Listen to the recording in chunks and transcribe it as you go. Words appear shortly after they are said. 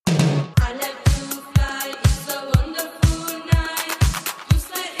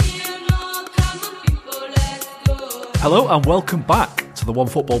Hello and welcome back to the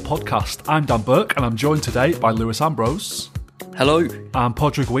OneFootball Podcast. I'm Dan Burke and I'm joined today by Lewis Ambrose. Hello. And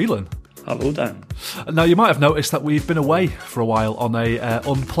Pádraig Whelan. Hello, Dan. Now, you might have noticed that we've been away for a while on a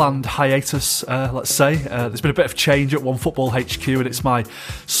unplanned hiatus, let's say. There's been a bit of change at OneFootball HQ, and it's my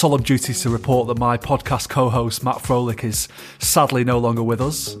solemn duty to report that my podcast co-host, Matt Froelich, is sadly no longer with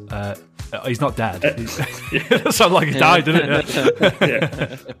us. He's not dead. It sounded like he died, didn't it?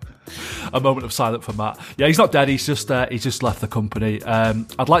 Yeah. A moment of silence for Matt. Yeah, he's not dead. He's just left the company.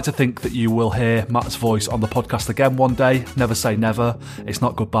 I'd like to think that you will hear Matt's voice on the podcast again one day. Never say never. It's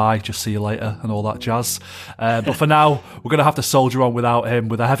not goodbye. Just see you later and all that jazz. But for now, we're going to have to soldier on without him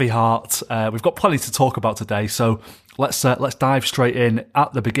with a heavy heart. We've got plenty to talk about today, so let's dive straight in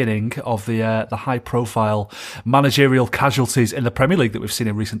at the beginning of the high-profile managerial casualties in the Premier League that we've seen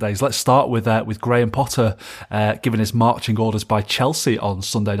in recent days. Let's start with Graham Potter giving his marching orders by Chelsea on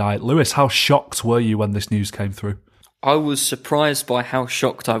Sunday night. Lewis, how shocked were you when this news came through? I was surprised by how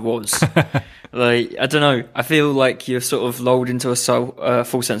shocked I was. I don't know. I feel like you're sort of lulled into a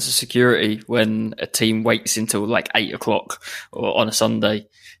full sense of security when a team waits until like 8 o'clock or on a Sunday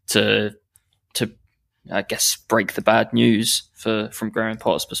to I guess break the bad news from Graham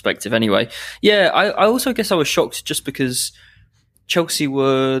Potter's perspective. Anyway, yeah. I also guess I was shocked just because Chelsea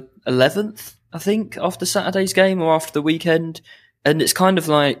were 11th, I think, after Saturday's game or after the weekend, and it's kind of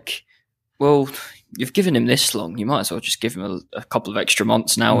like, well, you've given him this long, you might as well just give him a couple of extra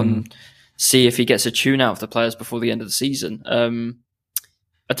months now and see if he gets a tune out of the players before the end of the season.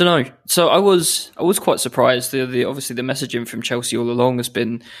 I don't know. So I was quite surprised. Obviously the messaging from Chelsea all along has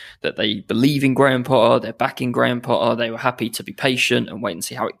been that they believe in Graham Potter, they're backing Graham Potter, they were happy to be patient and wait and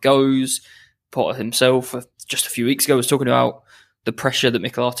see how it goes. Potter himself, just a few weeks ago, was talking about the pressure that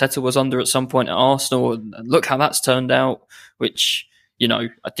Mikel Arteta was under at some point at Arsenal, and look how that's turned out, which, you know,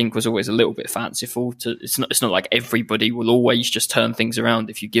 I think was always a little bit fanciful. It's not like everybody will always just turn things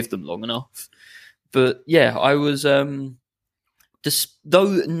around if you give them long enough. But yeah, I was... though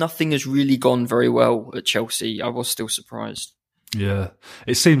nothing has really gone very well at Chelsea, I was still surprised. Yeah,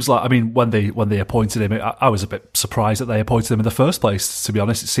 it seems like, I mean, when they appointed him, I was a bit surprised that they appointed him in the first place, to be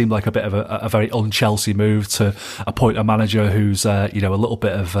honest. It seemed like a bit of a very un-Chelsea move to appoint a manager who's, a little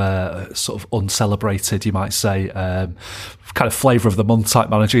bit of sort of uncelebrated, you might say, kind of flavour of the month type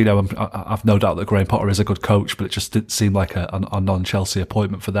manager. You know, I've no doubt that Graham Potter is a good coach, but it just didn't seem like a non-Chelsea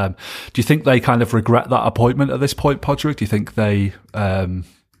appointment for them. Do you think they kind of regret that appointment at this point, Pádraig? Do you think they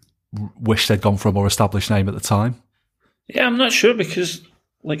wish they'd gone for a more established name at the time? Yeah, I'm not sure, because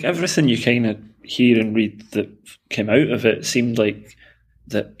like everything you kind of hear and read that came out of it seemed like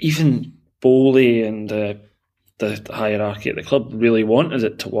that even Bowley and the hierarchy at the club really wanted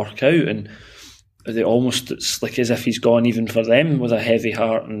it to work out, and it's like as if he's gone even for them with a heavy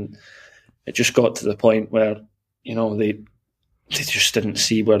heart, and it just got to the point where, you know, they just didn't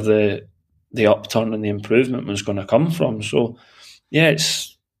see where the upturn and the improvement was going to come from. So yeah,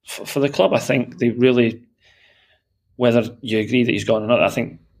 it's for the club, I think they really, whether you agree that he's gone or not, I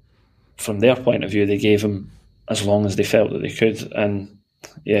think from their point of view, they gave him as long as they felt that they could. And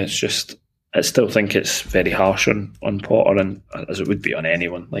yeah, I still think it's very harsh on Potter, and as it would be on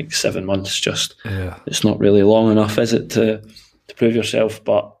anyone. Like 7 months, it's not really long enough, is it, to prove yourself?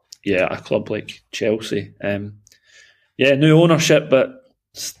 But yeah, a club like Chelsea, new ownership, but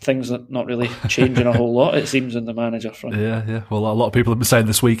things are not really changing a whole lot, it seems, in the manager front. Yeah. Well, a lot of people have been saying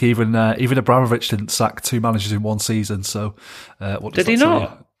this week, even Abramovich didn't sack 2 managers in one season. So, what does did he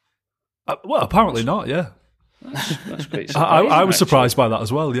not? Well, apparently not. Yeah, that's great. I was surprised by that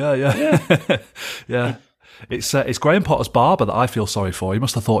as well. Yeah. Yeah. It's Graham Potter's barber that I feel sorry for. He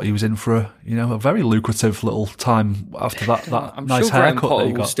must have thought he was in for a very lucrative little time after that I'm nice sure haircut Graham Potter that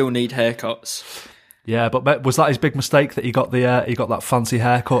he got. will still need haircuts. Yeah, but was that his big mistake that he got that fancy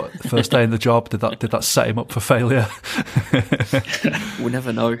haircut the first day in the job? Did that set him up for failure? We'll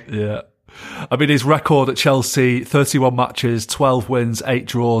never know. Yeah. I mean, his record at Chelsea, 31 matches, 12 wins, 8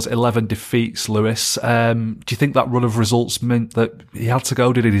 draws, 11 defeats, Lewis. Do you think that run of results meant that he had to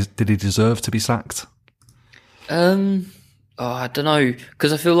go? Did he deserve to be sacked? I don't know,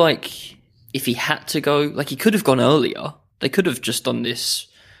 because I feel like if he had to go, like, he could have gone earlier. They could have just done this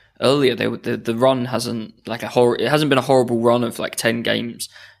earlier. The run hasn't it hasn't been a horrible run of like 10 games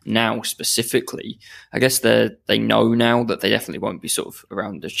now specifically. I guess they know now that they definitely won't be sort of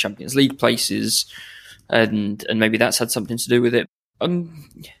around the Champions League places, and maybe that's had something to do with it.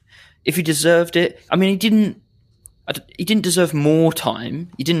 If he deserved it, I mean, he didn't deserve more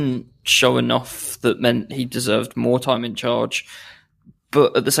time. He didn't show enough that meant he deserved more time in charge.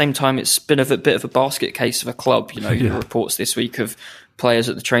 But at the same time, it's been a bit of a basket case of a club. You know, the reports this week of players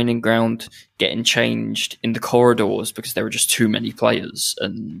at the training ground getting changed in the corridors because there were just too many players,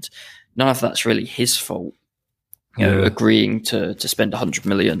 and none of that's really his fault. You know, agreeing to spend 100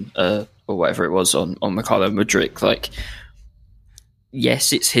 million or whatever it was on Mykhailo Mudryk. Like,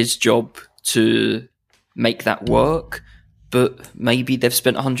 yes, it's his job to make that work, but maybe they've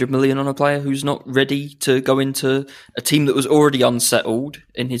spent 100 million on a player who's not ready to go into a team that was already unsettled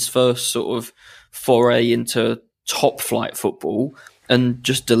in his first sort of foray into top flight football and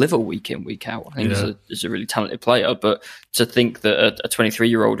just deliver week in, week out. I think he's a really talented player, but to think that a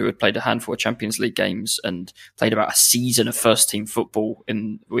 23-year-old who had played a handful of Champions League games and played about a season of first-team football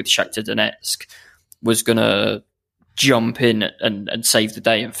with Shakhtar Donetsk was going to jump in and save the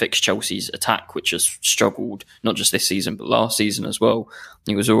day and fix Chelsea's attack, which has struggled not just this season but last season as well.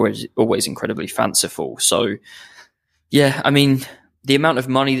 He was always incredibly fanciful. So, yeah, I mean, the amount of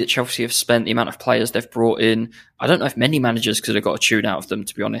money that Chelsea have spent, the amount of players they've brought in, I don't know if many managers could have got a tune out of them,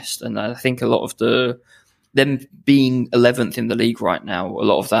 to be honest. And I think a lot of them being 11th in the league right now, a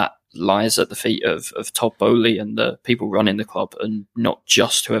lot of that lies at the feet of Todd Boehly and the people running the club, and not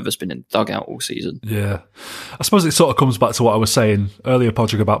just whoever's been in the dugout all season. Yeah. I suppose it sort of comes back to what I was saying earlier,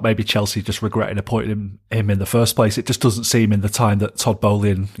 Pádraig, about maybe Chelsea just regretting appointing him in the first place. It just doesn't seem in the time that Todd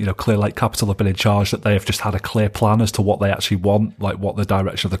Boehly and, you know, Clear Lake Capital have been in charge that they have just had a clear plan as to what they actually want, like what the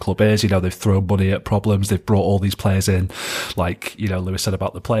direction of the club is. You know, they've thrown money at problems. They've brought all these players in, like, you know, Lewis said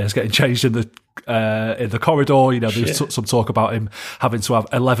about the players getting changed in the corridor. You know, there's some talk about him having to have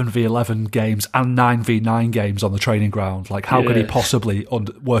 11v11 games and 9v9 games on the training ground. Like, how could he possibly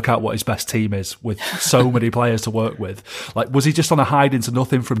work out what his best team is with so many players to work with? Like, was he just on a hide into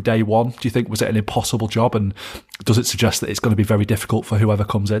nothing from day one? Do you think, was it an impossible job? And does it suggest that it's going to be very difficult for whoever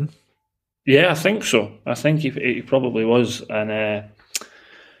comes in? Yeah, I think so. I think he probably was. And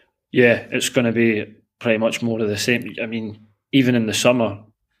it's going to be pretty much more of the same. I mean, even in the summer,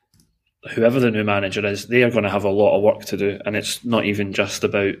 whoever the new manager is, they are going to have a lot of work to do. And it's not even just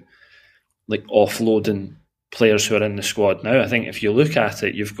about like offloading players who are in the squad now. I think if you look at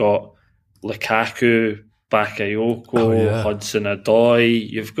it, you've got Lukaku, Bakayoko, Hudson-Odoi.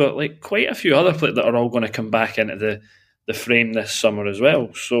 You've got like quite a few other players that are all going to come back into the frame this summer as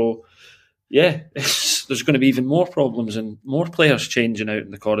well. So, yeah, there's going to be even more problems and more players changing out in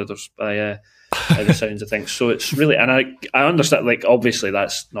the corridors by the sounds of things. So it's really, and I understand, like, obviously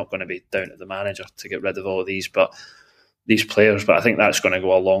that's not going to be down to the manager to get rid of all of these players, but I think that's going to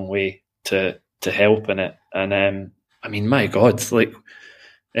go a long way to help in it. And I mean, my God, like,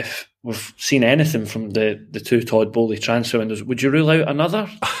 if we've seen anything from the two Todd Boehly transfer windows, would you rule out another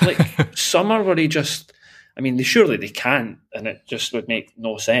like summer where he just, I mean, surely they can't, and it just would make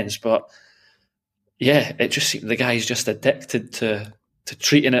no sense. But yeah, it just seems the guy's just addicted to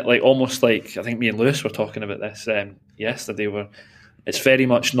treating it like, almost like, I think me and Lewis were talking about this yesterday, where it's very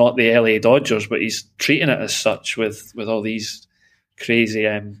much not the LA Dodgers, but he's treating it as such with all these crazy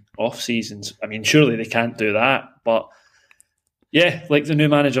off seasons. I mean, surely they can't do that, but yeah, like the new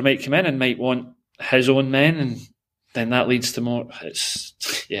manager might come in and might want his own men, and then that leads to more. It's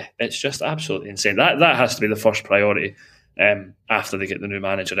just absolutely insane. That has to be the first priority after they get the new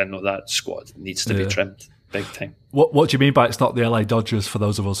manager in. No, that squad needs to be trimmed big time. What do you mean by it's not the LA Dodgers, for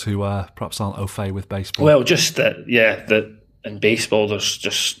those of us who perhaps aren't au fait with baseball? Well, just that in baseball there's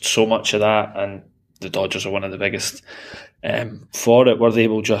just so much of that, and the Dodgers are one of the biggest for it, where they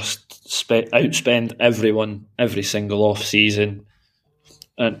will just outspend everyone every single off season,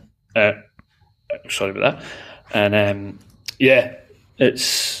 and sorry about that. And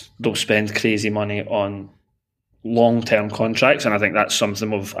they'll spend crazy money on long-term contracts, and I think that's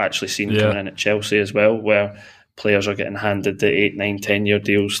something we've actually seen coming in at Chelsea as well, where players are getting handed the 8, 9, 10-year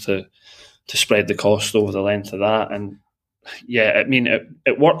deals to spread the cost over the length of that. And yeah, I mean,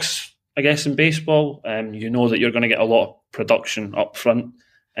 it works, I guess, in baseball. You know that you're going to get a lot of production up front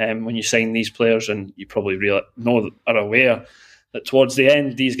when you sign these players, and you probably are aware that towards the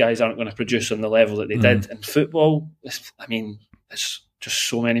end, these guys aren't going to produce on the level that they did. In football, I mean, it's just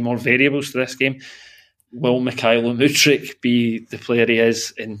so many more variables to this game. Will Mykhailo Mudryk be the player he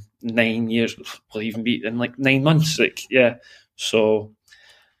is in 9 years? Will he even be in like 9 months? So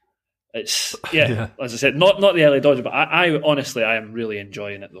it's as I said, not the LA Dodgers, but I honestly am really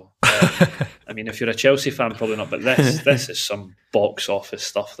enjoying it though. I mean, if you're a Chelsea fan, probably not, but this is some box office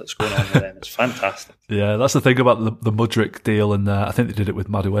stuff that's going on with them. It's fantastic. Yeah, that's the thing about the Mudryk deal, and I think they did it with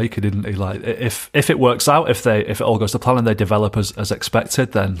Madueke, didn't he? Like, if it works out, if it all goes to plan and they develop as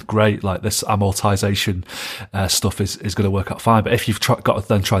expected, then great. Like, this amortization stuff is going to work out fine. But if you've got to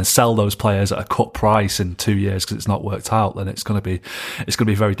then try and sell those players at a cut price in 2 years because it's not worked out, then it's going to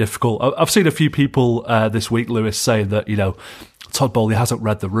be very difficult. I've seen a few people this week, Lewis, saying that, you know, Todd Bowley hasn't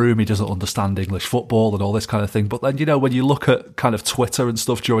read the room, he doesn't understand English football and all this kind of thing. But then, you know, when you look at kind of Twitter and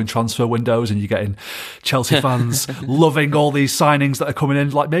stuff during transfer windows and you're getting Chelsea fans loving all these signings that are coming in,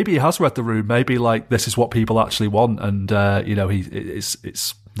 like, maybe he has read the room, maybe like this is what people actually want, and you know,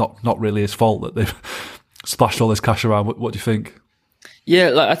 it's not really his fault that they've splashed all this cash around. What do you think? Yeah,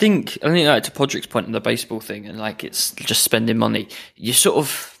 like I think like, to Pádraig's point on the baseball thing, and like it's just spending money. You sort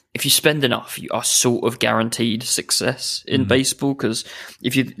of, if you spend enough, you are sort of guaranteed success in baseball, because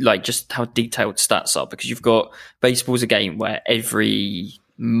if you like just how detailed stats are, because you've got baseball's a game where every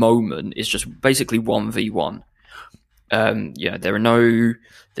moment is just basically 1v1. Yeah,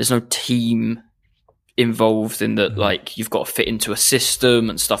 there's no team involved in that. Like, you've got to fit into a system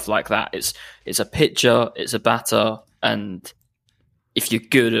and stuff like that. It's a pitcher, it's a batter, and if you're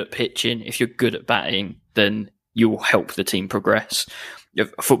good at pitching, if you're good at batting, then you'll help the team progress.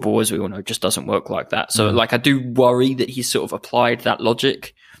 Football, as we all know, just doesn't work like that. So, like, I do worry that he's sort of applied that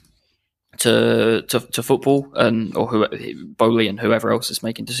logic to football, or Bowley and whoever else is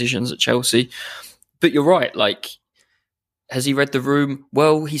making decisions at Chelsea. But you're right. Like, has he read the room?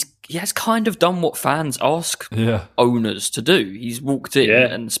 Well, he has kind of done what fans ask owners to do. He's walked in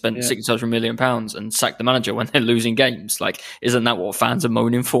and spent £600 million and sacked the manager when they're losing games. Like, isn't that what fans are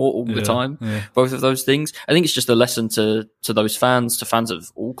moaning for all the time? Yeah. Both of those things. I think it's just a lesson to those fans, to fans of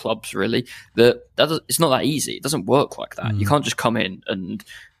all clubs, really, that it's not that easy. It doesn't work like that. You can't just come in and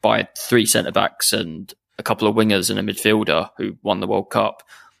buy 3 centre-backs and a couple of wingers and a midfielder who won the World Cup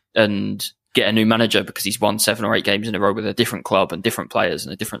and get a new manager because he's won 7 or 8 games in a row with a different club and different players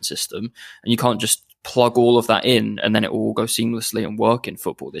and a different system. And you can't just plug all of that in and then it will all go seamlessly and work in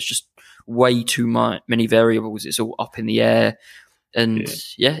football. There's just way too many variables. It's all up in the air. And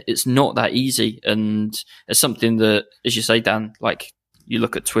it's not that easy. And it's something that, as you say, Dan, like, you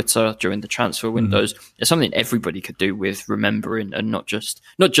look at Twitter during the transfer windows, it's something everybody could do with remembering, and not just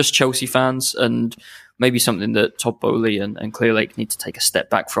Chelsea fans, and maybe something that Todd Bowley and Clearlake need to take a step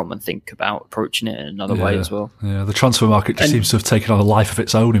back from and think about approaching it in another way as well. Yeah, the transfer market just seems to have taken on a life of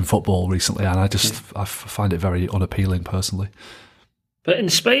its own in football recently, and I find it very unappealing personally. But in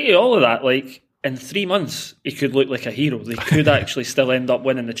spite of all of that, like, in 3 months, he could look like a hero. They could actually still end up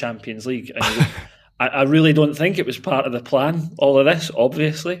winning the Champions League. And I really don't think it was part of the plan, all of this,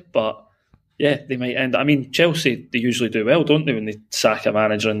 obviously, but yeah, they might end. I mean, Chelsea, they usually do well, don't they, when they sack a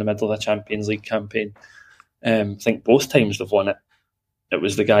manager in the middle of a Champions League campaign? I think both times they've won it. It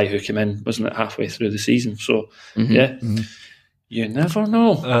was the guy who came in, wasn't it, halfway through the season? So, you never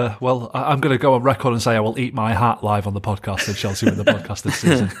know. Well, I'm going to go on record and say I will eat my hat live on the podcast if Chelsea win the podcast this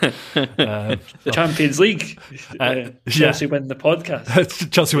season. The Champions League. Chelsea win the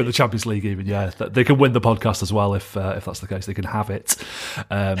podcast. Chelsea win the Champions League even, They can win the podcast as well if that's the case. They can have it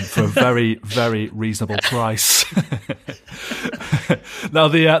for a very, very reasonable price. Now,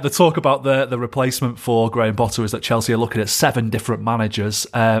 the talk about the replacement for Graham Potter is that Chelsea are looking at 7 different managers.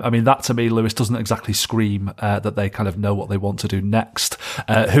 I mean, that to me, Lewis, doesn't exactly scream that they kind of know what they want to do next.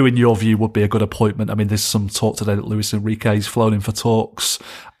 Who, in your view, would be a good appointment? I mean, there's some talk today that Luis Enrique's flown in for talks.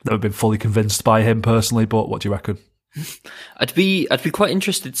 Never been fully convinced by him personally, but what do you reckon? I'd be quite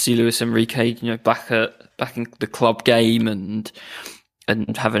interested to see Luis Enrique, back in the club game and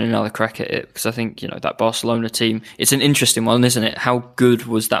having another crack at it, because I think, that Barcelona team, it's an interesting one, isn't it? How good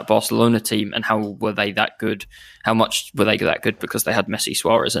was that Barcelona team, and how were they that good? How much were they that good because they had Messi,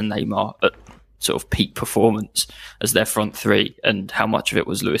 Suarez and Neymar at sort of peak performance as their front three, and how much of it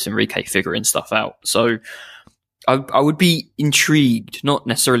was Luis Enrique figuring stuff out? So I would be intrigued, not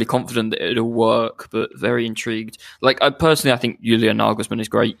necessarily confident that it'll work, but very intrigued. Like, I think Julian Nagelsmann is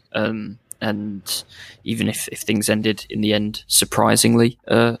great. And even if things ended in the end surprisingly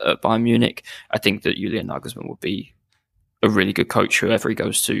at Bayern Munich, I think that Julian Nagelsmann would be a really good coach whoever he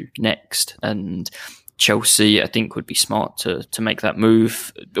goes to next. And Chelsea, I think, would be smart to make that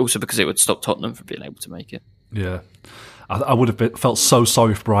move, also because it would stop Tottenham from being able to make it. Yeah. I would have felt so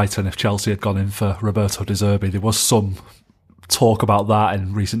sorry for Brighton if Chelsea had gone in for Roberto De Zerbi. There was some talk about that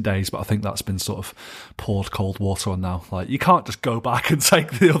in recent days, but I think that's been sort of poured cold water on now. Like, you can't just go back and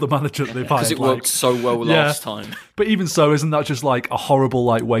take the other manager that they've hired. Because it worked so well last time. But even so, isn't that just like a horrible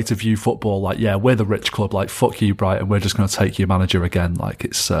like way to view football? Like, yeah, we're the rich club, like, fuck you, Brighton, we're just going to take your manager again. Like,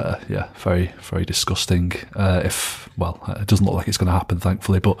 it's very, very disgusting. It doesn't look like it's going to happen,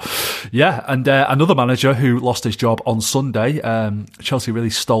 thankfully. But yeah, and another manager who lost his job on Sunday, Chelsea really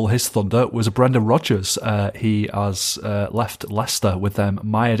stole his thunder, was Brendan Rodgers. He has left Leicester with them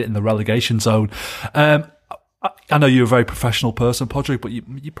mired in the relegation zone. I know you're a very professional person, Pádraig, but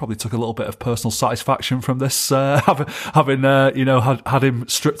you probably took a little bit of personal satisfaction from this, having had him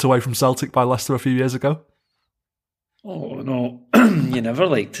stripped away from Celtic by Leicester a few years ago. Oh no, you never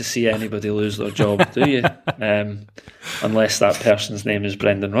like to see anybody lose their job, do you? Unless that person's name is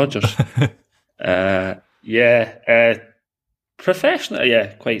Brendan Rodgers. Professional, yeah,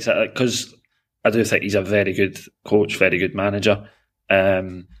 quite, because I do think he's a very good coach, very good manager.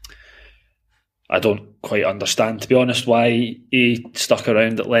 I don't quite understand, to be honest, why he stuck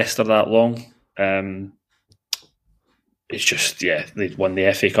around at Leicester that long. It's just, they won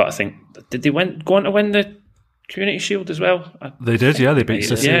the FA Cup, I think. Did they go on to win the Community Shield as well? They did, yeah. They beat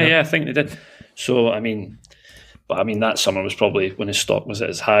City. Yeah, I think they did. So, that summer was probably when his stock was at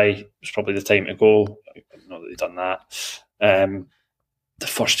its high. It was probably the time to go. I don't know that they've done that. The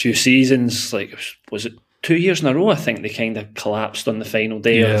first few seasons, was it 2 years in a row? I think they kind of collapsed on the final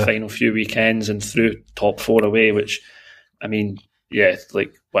day or the final few weekends and threw top four away, which,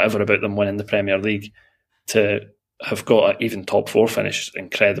 whatever about them winning the Premier League, to have got an even top four finish is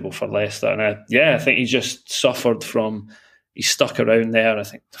incredible for Leicester. And I think he just suffered from, he stuck around there. I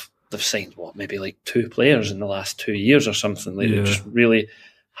think they've signed, maybe like 2 players in the last 2 years or something. They just really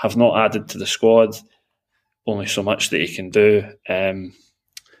have not added to the squad. Only so much that he can do.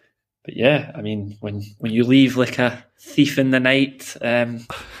 But yeah, when you leave like a thief in the night,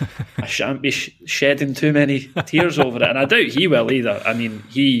 I shan't be shedding too many tears over it, and I doubt he will either.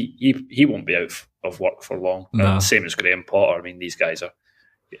 He won't be out of work for long. No. Same as Graham Potter. These guys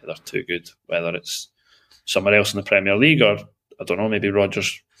they're too good. Whether it's somewhere else in the Premier League or I don't know, maybe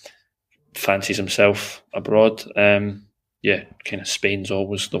Rodgers fancies himself abroad. Kind of Spain's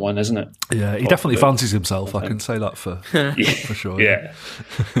always the one, isn't it? Yeah, he definitely fancies himself. I can say that for sure.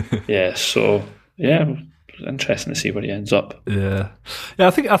 Yeah. So interesting to see where he ends up. Yeah. I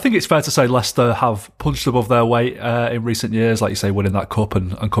think it's fair to say Leicester have punched above their weight in recent years, like you say, winning that cup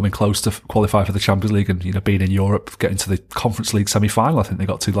and coming close to qualify for the Champions League, and being in Europe, getting to the Conference League semi-final. I think they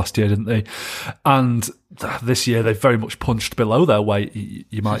got to last year, didn't they? And this year they've very much punched below their weight,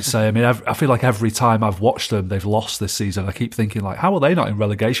 you might say. I feel like every time I've watched them, they've lost this season. I keep thinking, like, how are they not in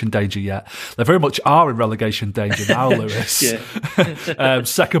relegation danger yet? They very much are in relegation danger now, Lewis.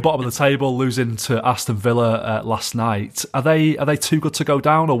 Second bottom of the table, losing to Aston Villa last night. Are they too good to go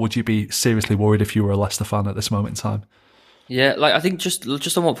down, or would you be seriously worried if you were a Leicester fan at this moment in time? Yeah, I think just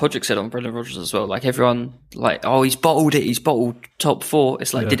on what Pádraig said on Brendan Rodgers as well, everyone, he's bottled it, he's bottled top four.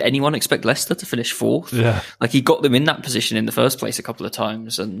 It's did anyone expect Leicester to finish fourth? Yeah. He got them in that position in the first place a couple of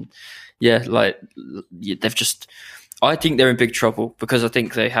times, and they've just, I think they're in big trouble because I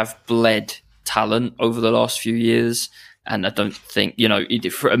think they have bled talent over the last few years, and I don't think,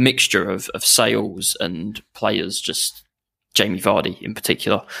 for a mixture of sales and players, just Jamie Vardy in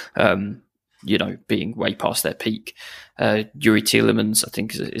particular, being way past their peak. Yuri Tielemans, I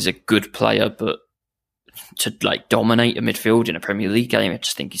think, is a good player, but to dominate a midfield in a Premier League game, I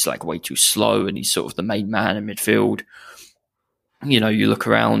just think he's way too slow, and he's sort of the main man in midfield. You look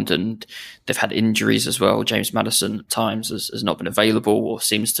around and they've had injuries as well. James Maddison at times has not been available, or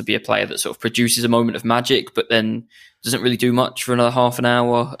seems to be a player that sort of produces a moment of magic, but then doesn't really do much for another half an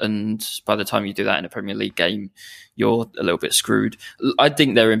hour. And by the time you do that in a Premier League game, you're a little bit screwed. I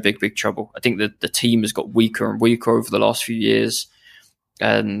think they're in big, big trouble. I think that the team has got weaker and weaker over the last few years.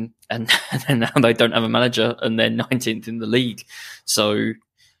 And now they don't have a manager and they're 19th in the league. So,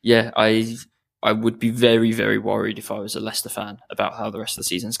 yeah, I would be very, very worried if I was a Leicester fan about how the rest of the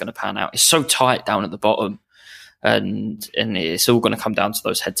season is going to pan out. It's so tight down at the bottom, and it's all going to come down to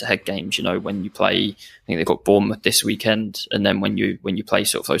those head-to-head games. When you play, I think they've got Bournemouth this weekend, and then when you play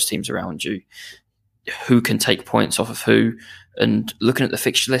sort of those teams around you, who can take points off of who? And looking at the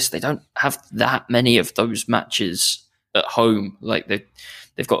fixture list, they don't have that many of those matches at home.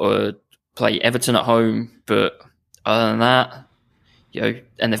 They've got to play Everton at home, but other than that,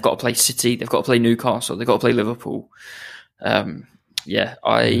 and they've got to play City, they've got to play Newcastle, they've got to play Liverpool. I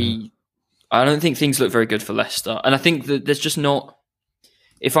don't think things look very good for Leicester. And I think that there's just not,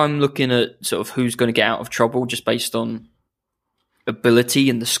 if I'm looking at sort of who's going to get out of trouble just based on ability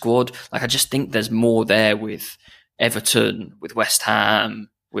in the squad, I just think there's more there with Everton, with West Ham,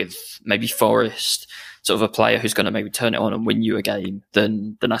 with maybe Forest, sort of a player who's going to maybe turn it on and win you a game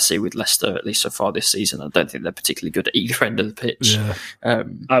than I see with Leicester, at least so far this season. I don't think they're particularly good at either end of the pitch. Yeah.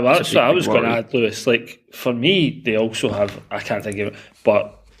 That's what I was going to add, Lewis. Like, for me, they also have, I can't think of it,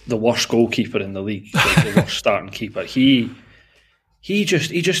 but the worst goalkeeper in the league, like the worst starting keeper. He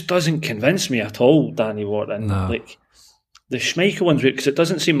just doesn't convince me at all, Danny Ward. And like the Schmeichel one's weird because it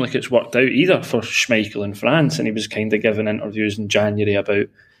doesn't seem like it's worked out either for Schmeichel in France, and he was kind of giving interviews in January about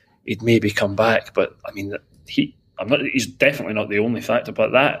he'd maybe come back, but I mean he's definitely not the only factor,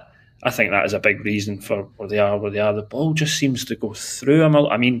 but I think that is a big reason for where they are. The ball just seems to go through him.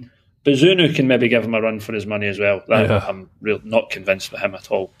 I mean, Bazunu can maybe give him a run for his money as well. I'm not convinced with him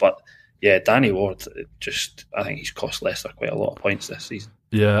at all. But yeah, Danny Ward, I think he's cost Leicester quite a lot of points this season.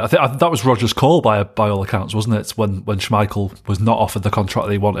 Yeah, I think that was Rodgers' call by all accounts, wasn't it? When Schmeichel was not offered the contract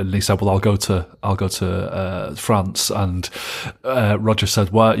that he wanted, and he said, "Well, I'll go to France." And Rodgers said,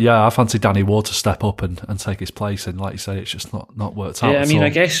 "Well, yeah, I fancy Danny Ward to step up and take his place." And like you say, it's just not worked out. Yeah, I mean, I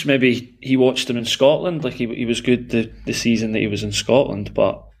guess maybe he watched him in Scotland. Like he was good the season that he was in Scotland,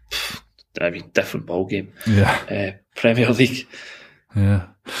 but I mean, different ball game. Yeah, Premier League. Yeah.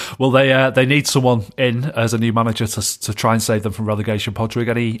 Well, they need someone in as a new manager to try and save them from relegation. Pádraig,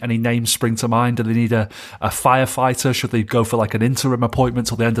 any names spring to mind? Do they need a firefighter? Should they go for like an interim appointment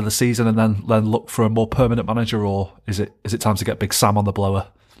till the end of the season and then look for a more permanent manager, or is it time to get Big Sam on the blower?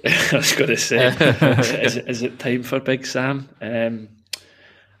 I was going to say, is it time for Big Sam?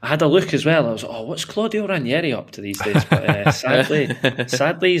 I had a look as well. I was, what's Claudio Ranieri up to these days? But sadly,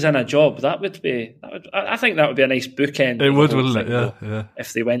 he's in a job. I think that would be a nice bookend. It would, wouldn't it? Yeah.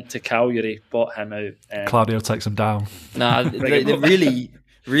 If they went to Cagliari, bought him out. Claudio takes him down. No, they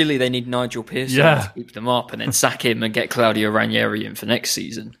really they need Nigel Pearson to keep them up, and then sack him and get Claudio Ranieri in for next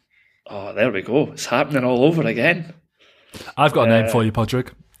season. Oh, there we go. It's happening all over again. I've got a name for you,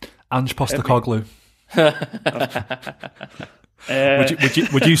 Pádraig. Ange Postecoglou.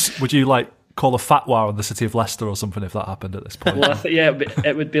 Would you like call a fatwa on the city of Leicester or something if that happened at this point? Well,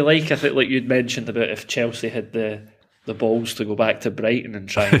 it would be like you'd mentioned about if Chelsea had the balls to go back to Brighton and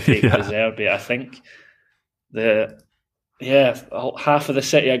try and take De Zerbi. I think half of the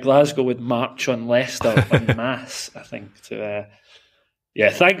city of Glasgow would march on Leicester en masse. I think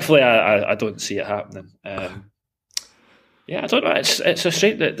thankfully I don't see it happening. I don't know. It's a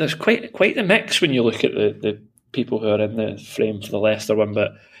strange that there's quite the mix when you look at the people who are in the frame for the Leicester one.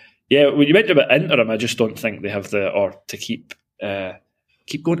 But yeah, when you mentioned about interim, I just don't think they have to keep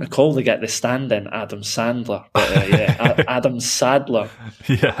going to call to get the stand-in Adam Sandler. But Adam Sadler,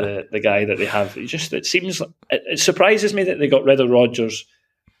 the guy that they have. It surprises me that they got rid of Rodgers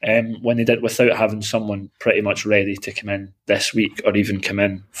when they did without having someone pretty much ready to come in this week or even come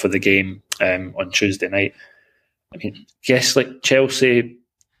in for the game on Tuesday night. I mean, guess like Chelsea,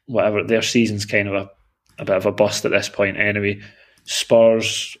 whatever, their season's kind of a bit of a bust at this point anyway.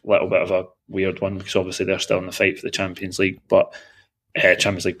 Spurs, a little bit of a weird one because obviously they're still in the fight for the Champions League, but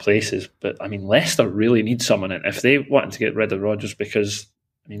Champions League places. But I mean, Leicester really need someone in if they wanted to get rid of Rodgers, because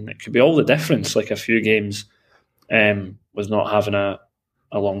I mean it could be all the difference. Like a few games was not having a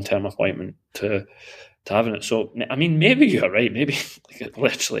long-term appointment to having it. So I mean, maybe you're right. Maybe it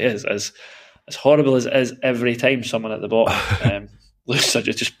literally is as horrible as it is every time someone at the bottom loses. I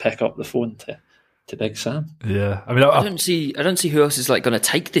just pick up the phone to Big Sam. Yeah, I mean, I don't see who else is like going to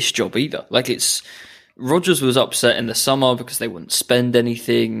take this job either. Like Rodgers was upset in the summer because they wouldn't spend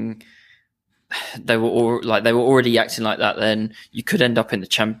anything. They were already acting like that. Then you could end up in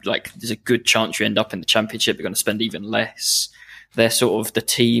the like there's a good chance you end up in the Championship. You're going to spend even less. They're sort of the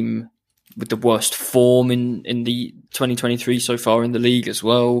team with the worst form in the 2023 so far in the league as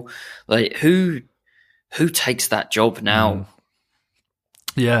well. Like who takes that job now?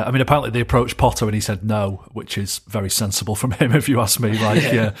 Yeah, I mean, apparently they approached Potter and he said no, which is very sensible from him, if you ask me.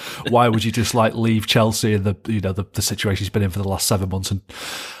 Like, why would you just like leave Chelsea in the situation he's been in for the last 7 months and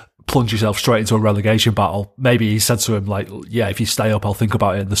plunge yourself straight into a relegation battle? Maybe he said to him like, yeah, if you stay up, I'll think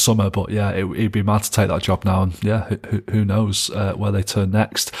about it in the summer. But yeah, he'd be mad to take that job now. And yeah, who knows where they turn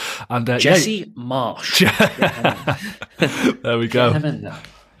next? And Jesse Marsh. There we go.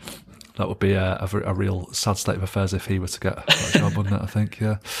 That would be a real sad state of affairs if he were to get that job, wouldn't it? I think,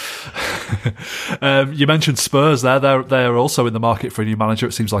 yeah. You mentioned Spurs there. They're also in the market for a new manager.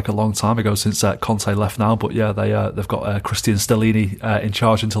 It seems like a long time ago since Conte left now, but yeah, they've got Christian Stellini in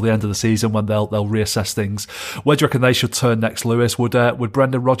charge until the end of the season when they'll reassess things. Where do you reckon they should turn next, Lewis? Would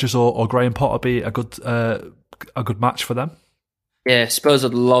Brendan Rodgers or Graham Potter be a good match for them? Yeah, Spurs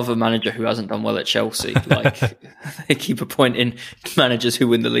would love a manager who hasn't done well at Chelsea. Like they keep appointing managers who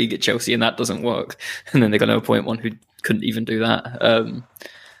win the league at Chelsea, and that doesn't work. And then they're going to appoint one who couldn't even do that.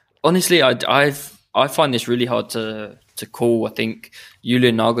 Honestly, I find this really hard to call. I think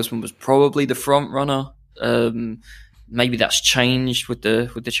Julian Nagelsmann was probably the front runner. Maybe that's changed with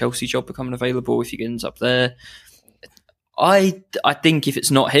the Chelsea job becoming available if he ends up there. I think if it's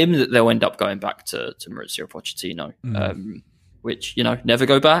not him, that they'll end up going back to Mauricio Pochettino. Which, never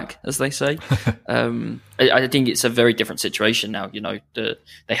go back, as they say. I think it's a very different situation now. They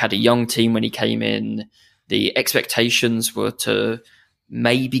had a young team when he came in. The expectations were to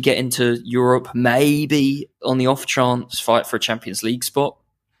maybe get into Europe, maybe on the off chance fight for a Champions League spot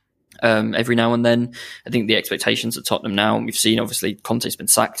every now and then. I think the expectations at Tottenham now, and we've seen obviously Conte's been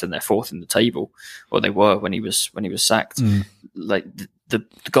sacked and they're fourth in the table, or they were when he was sacked. Like the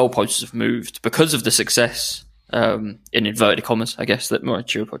goalposts have moved because of the success. In inverted commas, I guess, that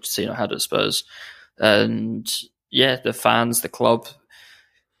Mauricio Pochettino had at Spurs. And yeah, the fans, the club,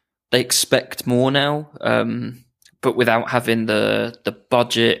 they expect more now, but without having the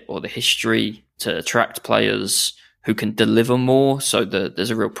budget or the history to attract players who can deliver more. So there's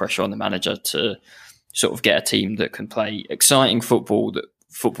a real pressure on the manager to sort of get a team that can play exciting football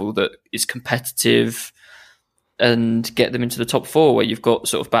that is competitive, and get them into the top four, where you've got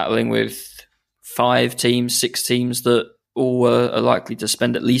sort of battling with 5 teams, 6 teams that all are likely to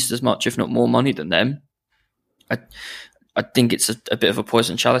spend at least as much, if not more, money than them. I think it's a bit of a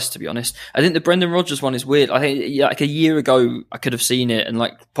poison chalice, to be honest. I think the Brendan Rodgers one is weird. I think like a year ago, I could have seen it, and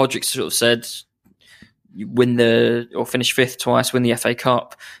like Pádraig sort of said, you finish 5th twice, win the FA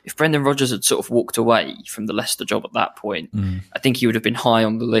Cup. If Brendan Rodgers had sort of walked away from the Leicester job at that point, I think he would have been high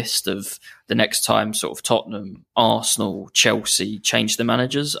on the list of the next time sort of Tottenham, Arsenal, Chelsea changed the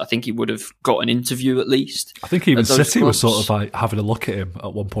managers. I think he would have got an interview at least. I think even City was sort of like having a look at him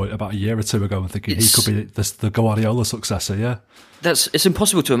at one point about a year or two ago and thinking he could be the Guardiola successor, yeah. It's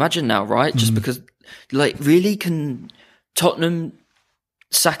impossible to imagine now, right? Just because, like, really, can Tottenham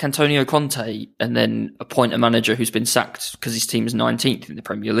sack Antonio Conte and then appoint a manager who's been sacked because his team is 19th in the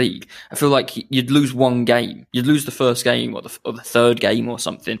Premier League? I feel like you'd lose one game. You'd lose the first game or the third game or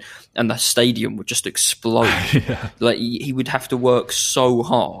something, and the stadium would just explode. Yeah. Like, he would have to work so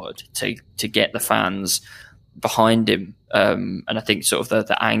hard to get the fans behind him. And I think sort of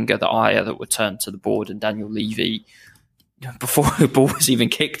the anger, the ire that would turn to the board and Daniel Levy before the ball was even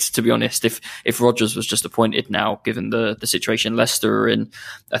kicked, to be honest. If Rodgers was just appointed now, given the situation Leicester are in,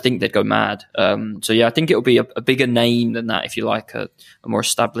 I think they'd go mad. So yeah, I think it'll be a bigger name than that, if you like, a more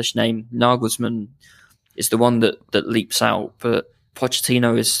established name. Nagelsmann is the one that leaps out, but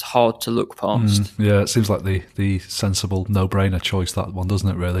Pochettino is hard to look past. Yeah, it seems like the sensible no-brainer choice, that one, doesn't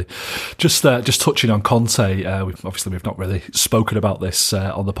it, really? Just touching on Conte, we've not really spoken about this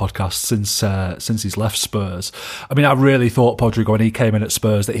on the podcast since he's left Spurs. I mean, I really thought Pádraig, when he came in at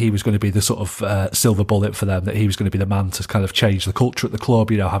Spurs, that he was going to be the sort of silver bullet for them, that he was going to be the man to kind of change the culture at the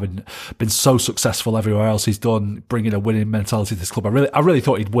club, having been so successful everywhere else he's done, bringing a winning mentality to this club. I really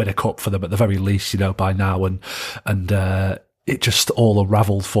thought he'd win a cup for them at the very least, by now, and it just all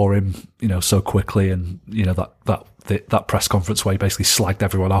unravelled for him, so quickly. And, that press conference where he basically slagged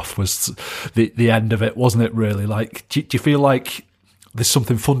everyone off was the end of it, wasn't it, really? Like, do you feel like there's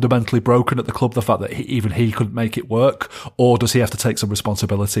something fundamentally broken at the club, the fact that even he couldn't make it work? Or does he have to take some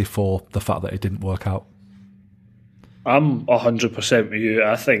responsibility for the fact that it didn't work out? I'm 100% with you.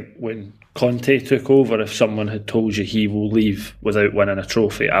 I think when Conte took over, if someone had told you he will leave without winning a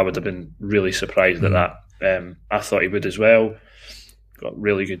trophy, I would have been really surprised at that. I thought he would as well. Got a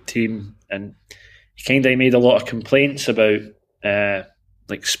really good team, and he kind of made a lot of complaints about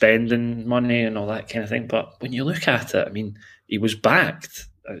like spending money and all that kind of thing. But when you look at it, I mean, he was backed.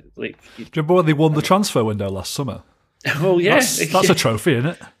 Do you remember when they won the transfer window last summer? Well, yeah, that's a trophy, isn't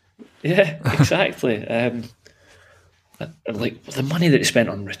it? Yeah, exactly. Like the money that he spent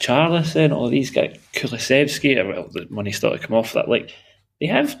on Richarlison, all these guys, Kulusevski, well, the money started to come off that. Like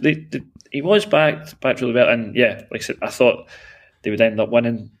he was backed really well, and yeah, like I said, I thought they would end up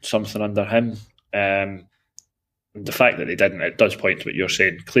winning something under him. The fact that they didn't, it does point to what you're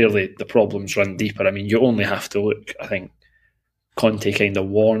saying. Clearly, the problems run deeper. I mean, you only have to look. I think Conte kind of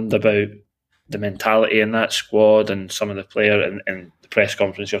warned about the mentality in that squad and some of the player in the press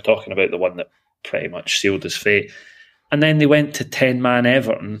conference you're talking about, the one that pretty much sealed his fate. And then they went to 10-man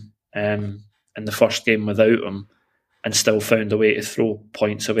Everton in the first game without him, and still found a way to throw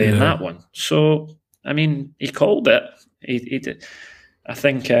points away in that one. So, I mean, he called it. He did. I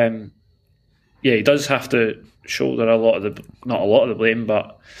think he does have to shoulder not a lot of the blame,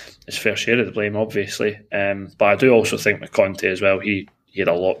 but his fair share of the blame, obviously. But I do also think with Conte as well, he had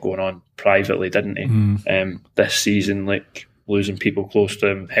a lot going on privately, didn't he? This season, like losing people close to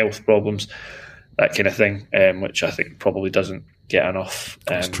him, health problems, that kind of thing, which I think probably doesn't get enough.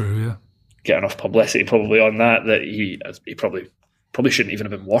 That's true, yeah. Get enough publicity probably on that he probably shouldn't even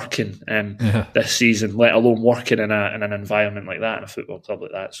have been working this season, let alone working in an environment like that, in a football club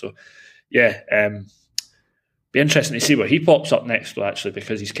like that. So, be interesting to see where he pops up next, though, actually,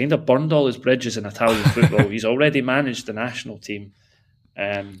 because he's kind of burned all his bridges in Italian football. He's already managed the national team.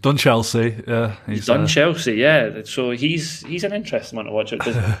 Done Chelsea, yeah. He's done Chelsea, yeah. So he's an interesting one to watch.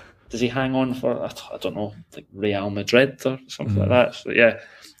 Does he hang on for, I don't know, like Real Madrid or something like that? So, yeah,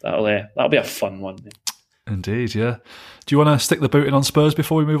 that'll be a fun one. Indeed, yeah. Do you want to stick the boot in on Spurs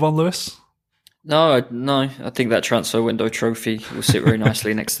before we move on, Lewis? No. I think that transfer window trophy will sit very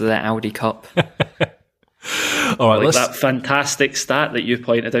nicely next to the Audi Cup. All right, like that fantastic stat that you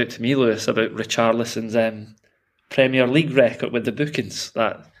pointed out to me, Lewis, about Richarlison's Premier League record with the bookings.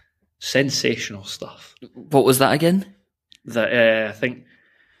 That sensational stuff. What was that again? That I think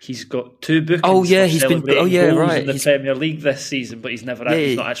he's got 2 bookings. Oh yeah, he's been. Oh yeah, goals right. In the Premier League this season, but he's not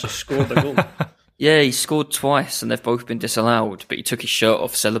actually scored a goal. Yeah, he scored twice, and they've both been disallowed. But he took his shirt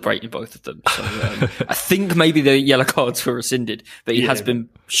off celebrating both of them. So I think maybe the yellow cards were rescinded, but he has been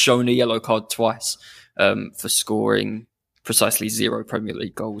shown a yellow card twice for scoring precisely 0 Premier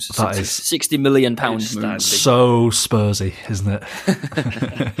League goals. That is £60 million move. So Spursy, isn't it?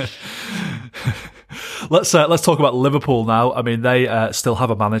 Let's talk about Liverpool now. I mean, they still have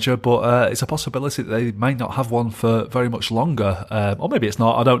a manager, but it's a possibility that they may not have one for very much longer, or maybe it's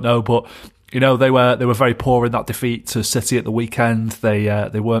not. I don't know, but you know, they were very poor in that defeat to City at the weekend.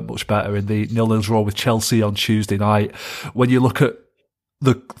 They weren't much better in the 0-0 draw with Chelsea on Tuesday night. When you look at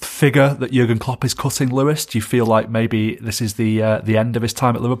the figure that Jürgen Klopp is cutting, Lewis, do you feel like maybe this is the end of his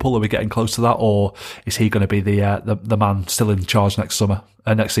time at Liverpool? Are we getting close to that, or is he going to be the man still in charge next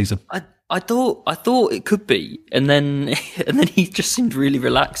season? I thought it could be, and then he just seemed really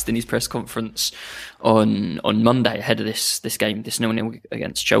relaxed in his press conference on Monday ahead of this game, this 0-0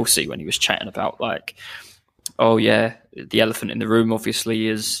 against Chelsea, when he was chatting about like, oh yeah, the elephant in the room obviously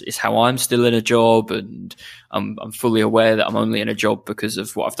is how I'm still in a job, and I'm fully aware that I'm only in a job because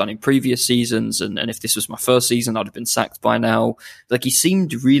of what I've done in previous seasons, and if this was my first season, I'd have been sacked by now. Like, he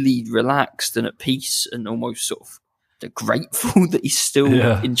seemed really relaxed and at peace, and almost sort of grateful that he's still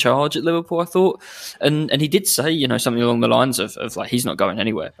in charge at Liverpool, I thought. And he did say, you know, something along the lines of like, he's not going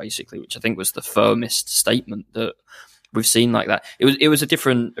anywhere, basically, which I think was the firmest statement that we've seen like that. It was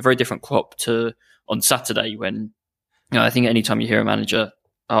a very different Klopp to on Saturday, when, you know, I think anytime you hear a manager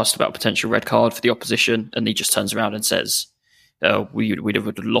asked about a potential red card for the opposition and he just turns around and says, we'd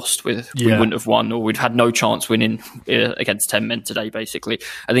have lost we wouldn't have won, or we'd had no chance winning against 10 men today, basically.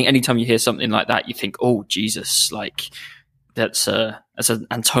 I think anytime you hear something like that, you think, oh, Jesus, like that's an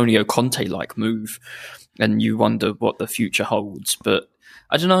Antonio Conte-like move, and you wonder what the future holds. But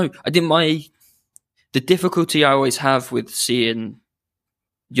I don't know. The difficulty I always have with seeing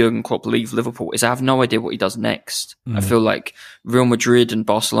Jurgen Klopp leave Liverpool is I have no idea what he does next. I feel like Real Madrid and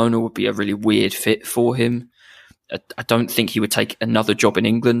Barcelona would be a really weird fit for him. I don't think he would take another job in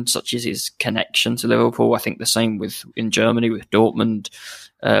England, such as his connection to Liverpool. I think the same in Germany with Dortmund.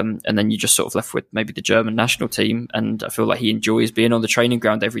 And then you're just sort of left with maybe the German national team. And I feel like he enjoys being on the training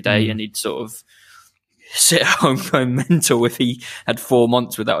ground every day, and he'd sort of sit at home going mental if he had 4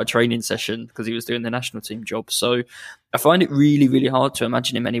 months without a training session because he was doing the national team job. So I find it really, really hard to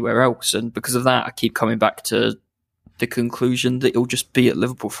imagine him anywhere else. And because of that, I keep coming back to the conclusion that he'll just be at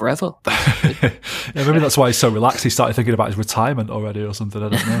Liverpool forever. Yeah, maybe that's why he's so relaxed. He started thinking about his retirement already or something. I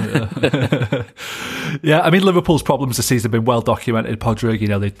don't know. Yeah, yeah, I mean, Liverpool's problems this season have been well documented, Pádraig. You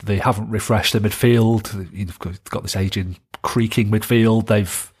know, they haven't refreshed the midfield. You've got this aging, creaking midfield.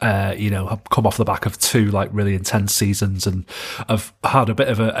 They've have come off the back of 2 like really intense seasons and have had a bit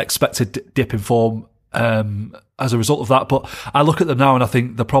of an expected dip in form as a result of that. But I look at them now and I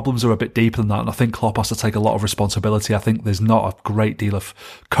think the problems are a bit deeper than that, and I think Klopp has to take a lot of responsibility. I think there's not a great deal of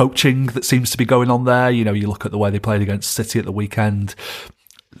coaching that seems to be going on there. You know, you look at the way they played against City at the weekend,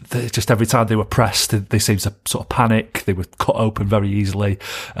 just every time they were pressed, they seemed to sort of panic. They were cut open very easily.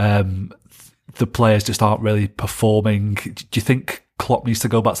 The players just aren't really performing. Do you think Klopp needs to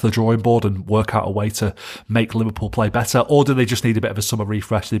go back to the drawing board and work out a way to make Liverpool play better, or do they just need a bit of a summer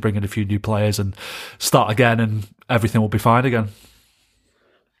refresh? They bring in a few new players and start again, and everything will be fine again?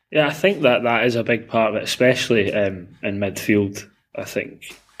 Yeah, I think that is a big part of it, especially in midfield, I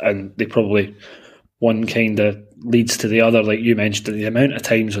think. And they probably one kind of leads to the other. Like you mentioned, the amount of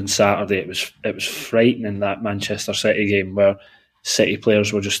times on Saturday it was frightening, that Manchester City game where City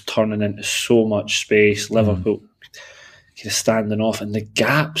players were just turning into so much space. Liverpool kind of standing off, and the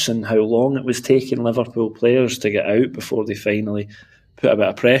gaps and how long it was taking Liverpool players to get out before they finally put a bit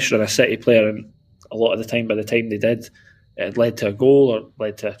of pressure on a City player. And a lot of the time, by the time they did, it led to a goal or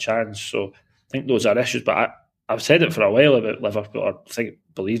led to a chance. So I think those are issues. But I've said it for a while about Liverpool, or I think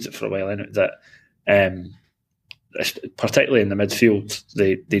believed it for a while, that particularly in the midfield,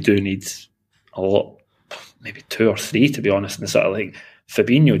 they do need a lot, maybe 2 or 3 to be honest. And sort of like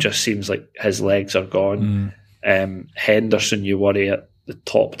Fabinho just seems like his legs are gone. Henderson, you worry at the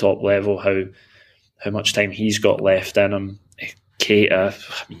top level how much time he's got left in him. Keita,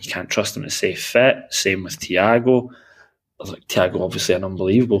 I mean, you can't trust him to stay fit. Same with Thiago. Like Thiago, obviously an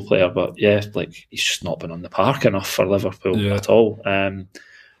unbelievable player, but yeah, like he's just not been on the park enough for Liverpool at all.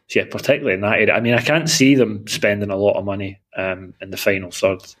 So yeah, particularly in that area. I mean, I can't see them spending a lot of money in the final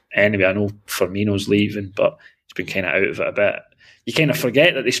third. Anyway, I know Firmino's leaving, but he's been kind of out of it a bit. You kind of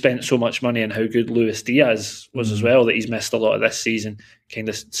forget that they spent so much money on how good Luis Diaz was as well, that he's missed a lot of this season. Kind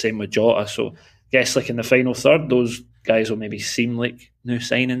of same with Jota. So I guess like in the final third, those guys will maybe seem like new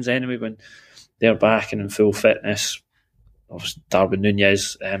signings anyway when they're back and in full fitness. Obviously, Darwin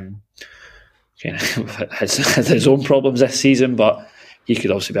Núñez kind of has his own problems this season, but he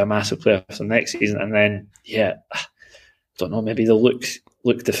could obviously be a massive player for next season. And then, I don't know, maybe they'll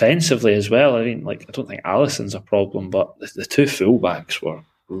look defensively as well. I mean, like, I don't think Alisson's a problem, but the 2 fullbacks were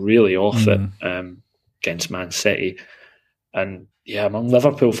really off it against Man City. And yeah, among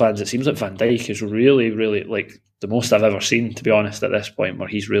Liverpool fans, it seems like Van Dijk is really, really like the most I've ever seen, to be honest, at this point, where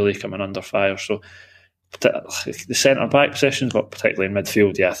he's really coming under fire. So the centre-back positions, but particularly in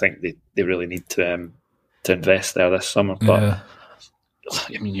midfield, I think they really need to invest there this summer. But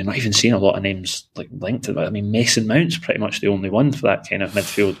I mean, you're not even seeing a lot of names like linked to that. I mean, Mason Mount's pretty much the only one for that kind of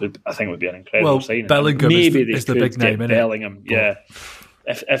midfield. I think would be an incredible signing. Bellingham maybe is the big name, isn't it? Bellingham, yeah.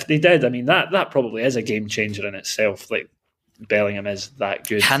 If they did, I mean, that probably is a game changer in itself. Like Bellingham is that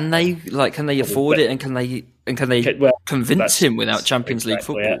good. Can they afford it, and can they convince him without Champions League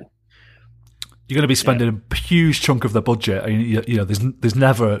football? Yeah. You're going to be spending a huge chunk of the budget. I mean, you know, there's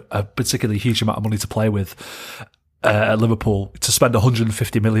never a particularly huge amount of money to play with at Liverpool. To spend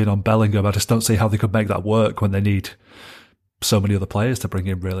 150 million on Bellingham, I just don't see how they could make that work when they need so many other players to bring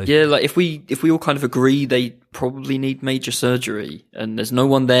in. Really, yeah. Like if we all kind of agree they probably need major surgery, and there's no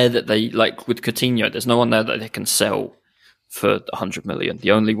one there that they like with Coutinho. There's no one there that they can sell for 100 million.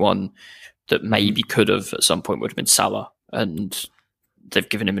 The only one that maybe could have at some point would have been Salah, and they've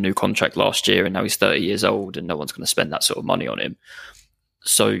given him a new contract last year, and now he's 30 years old, and no one's going to spend that sort of money on him.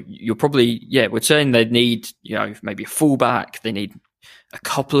 So you're probably, we're saying they need, you know, maybe a fullback, they need a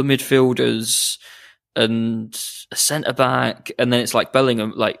couple of midfielders and a centre back, and then it's like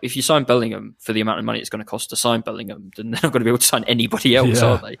Bellingham. Like if you sign Bellingham for the amount of money it's going to cost to sign Bellingham, then they're not going to be able to sign anybody else,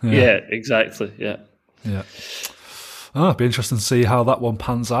 are they? Yeah, exactly. Yeah. It'd be interesting to see how that one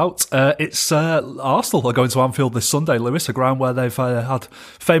pans out. It's Arsenal are going to Anfield this Sunday, Lewis, a ground where they've had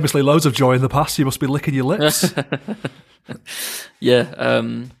famously loads of joy in the past. You must be licking your lips.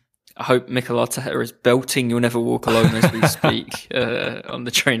 I hope Mikel Arteta is belting "You'll Never Walk Alone" as we speak on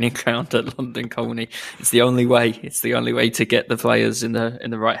the training ground at London Colney. It's the only way. It's the only way to get the players in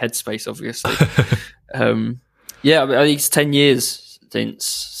the right headspace, obviously. I mean, it's 10 years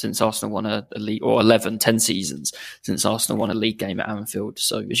since Arsenal won a league, or 10 seasons since Arsenal won a league game at Anfield.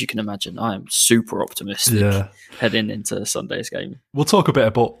 So as you can imagine, I am super optimistic heading into Sunday's game. We'll talk a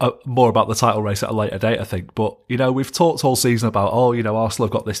bit more about the title race at a later date, I think. But, you know, we've talked all season about, Arsenal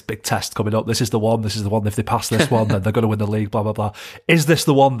have got this big test coming up. This is the one. If they pass this one, then they're going to win the league, blah, blah, blah. Is this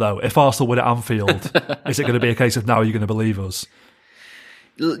the one, though? If Arsenal win at Anfield, is it going to be a case of now you're going to believe us?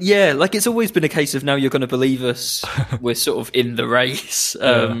 Yeah, like it's always been a case of now you're going to believe us. We're sort of in the race.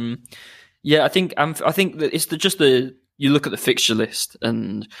 I think that it's you look at the fixture list,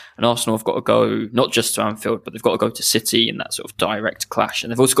 and Arsenal have got to go not just to Anfield, but they've got to go to City in that sort of direct clash,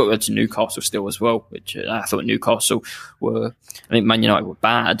 and they've also got to go to Newcastle still as well. Which I thought Newcastle were. I think Man United were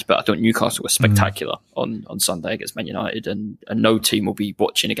bad, but I thought Newcastle were spectacular on Sunday against Man United, and no team will be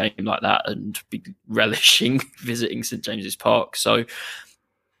watching a game like that and be relishing visiting St James's Park. So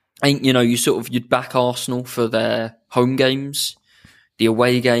I think, you'd back Arsenal for their home games, the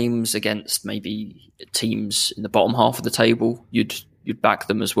away games against maybe teams in the bottom half of the table. You'd back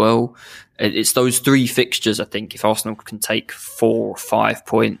them as well. It's those 3 fixtures, I think, if Arsenal can take 4 or 5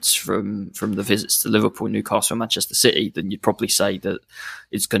 points from the visits to Liverpool, Newcastle and Manchester City, then you'd probably say that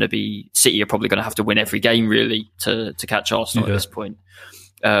it's going to be City are probably going to have to win every game really to catch Arsenal at this point.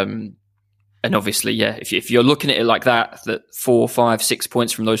 And obviously, yeah, if you're looking at it like that 4, 5, 6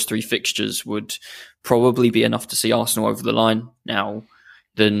 points from those 3 fixtures would probably be enough to see Arsenal over the line now,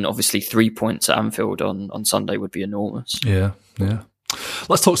 then obviously 3 points at Anfield on Sunday would be enormous. Yeah.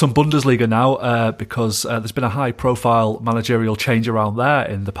 Let's talk some Bundesliga now, because there's been a high-profile managerial change around there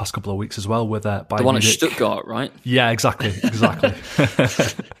in the past couple of weeks as well with Bayern Munich. The one at Stuttgart, right? Yeah, exactly.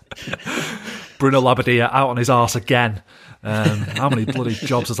 Bruno Labbadia out on his arse again. How many bloody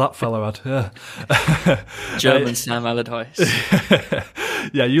jobs has that fella had? Yeah. German Sam Allardyce.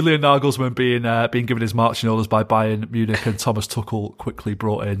 Yeah, Julian Nagelsmann being given his marching orders by Bayern Munich, and Thomas Tuchel quickly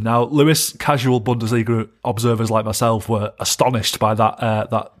brought in. Now, Lewis, casual Bundesliga observers like myself were astonished by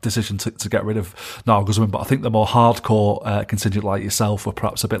that decision to get rid of Nagelsmann, but I think the more hardcore contingent like yourself were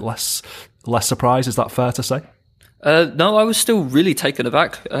perhaps a bit less surprised. Is that fair to say? No, I was still really taken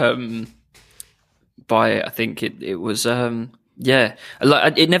aback by it. I think it was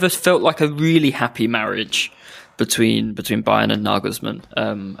it never felt like a really happy marriage between Bayern and Nagelsmann.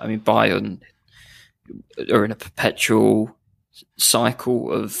 I mean, Bayern are in a perpetual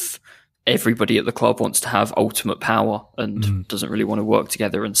cycle of everybody at the club wants to have ultimate power and doesn't really want to work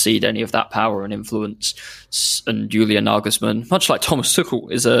together and cede any of that power and influence. And Julian Nagelsmann, much like Thomas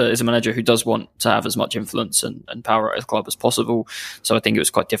Tuchel, is a manager who does want to have as much influence and power at his club as possible. So I think it was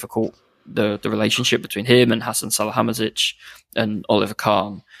quite difficult, the relationship between him and Hasan Salihamidzic and Oliver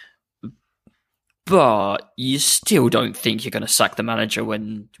Kahn. But you still don't think you're going to sack the manager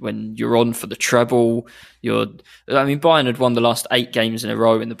when you're on for the treble. Bayern had won the last 8 games in a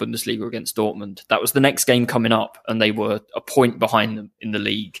row in the Bundesliga against Dortmund. That was the next game coming up, and they were a point behind them in the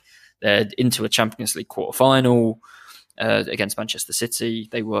league. They're into a Champions League quarter-final against Manchester City.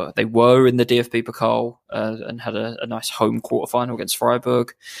 They were in the DFB Pokal and had a nice home quarter-final against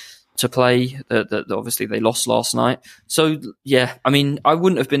Freiburg to play. Obviously, they lost last night. So, yeah, I mean, I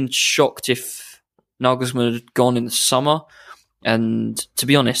wouldn't have been shocked if Nagelsmann had gone in the summer. And to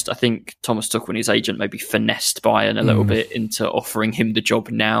be honest, I think Thomas Tuchel and his agent maybe finessed Bayern a little bit into offering him the job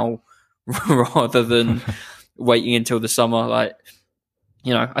now rather than waiting until the summer.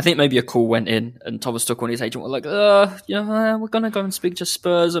 I think maybe a call went in and Thomas Tuchel and his agent were like, we're going to go and speak to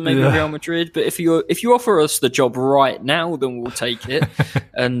Spurs or maybe Real Madrid. But if you offer us the job right now, then we'll take it.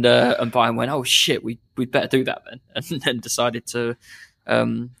 And Bayern went, oh shit, we'd better do that then. And then decided to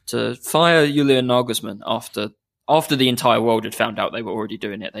fire Julian Nagelsmann after the entire world had found out they were already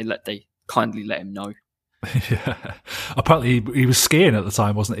doing it. They kindly let him know. Yeah, apparently he was skiing at the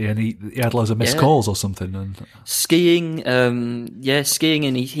time, wasn't he? And he had loads of missed calls or something. And skiing, skiing,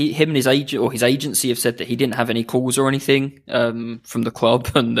 and him and his agent or his agency have said that he didn't have any calls or anything from the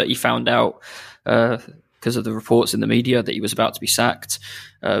club, and that he found out because of the reports in the media that he was about to be sacked.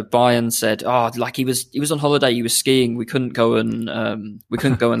 Bayern said, he was on holiday, he was skiing, we couldn't go and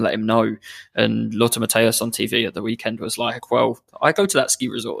let him know. And Lothar Matthäus on TV at the weekend was like, well, I go to that ski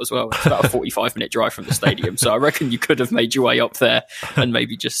resort as well. It's about a 45-minute drive from the stadium, so I reckon you could have made your way up there and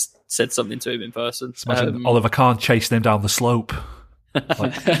maybe just said something to him in person. Imagine Oliver Kahn chasing him down the slope.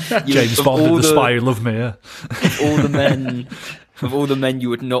 Like James Bond and the Spy Who Loved Me, yeah. Of all the men you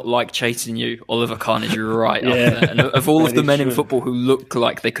would not like chasing you, Oliver Kahn is right up there. And of all of the men in football who look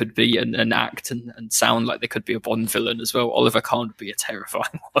like they could be and act and sound like they could be a Bond villain as well, Oliver Kahn would be a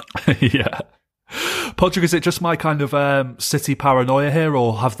terrifying one. Yeah. Pádraig, is it just my kind of City paranoia here,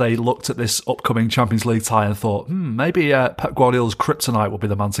 or have they looked at this upcoming Champions League tie and thought, maybe Pep Guardiola's kryptonite will be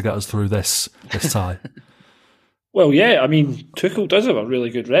the man to get us through this tie? Well, yeah, I mean, Tuchel does have a really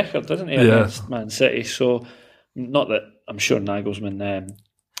good record, doesn't he, against Man City? So, not that I'm sure Nagelsmann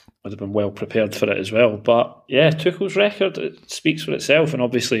would have been well prepared for it as well. But, yeah, Tuchel's record, it speaks for itself, and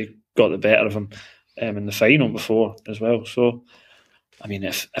obviously got the better of him in the final before as well. So, I mean,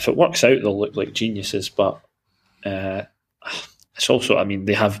 if it works out, they'll look like geniuses. But it's also, I mean,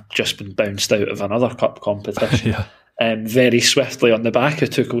 they have just been bounced out of another cup competition very swiftly on the back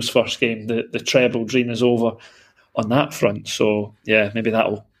of Tuchel's first game. The treble dream is over on that front. So, yeah, maybe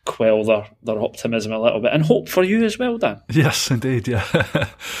that'll quell their optimism a little bit, and hope for you as well, Dan. Yes, indeed, yeah.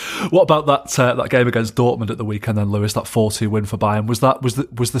 What about that game against Dortmund at the weekend then, Lewis, that 4-2 win for Bayern? Was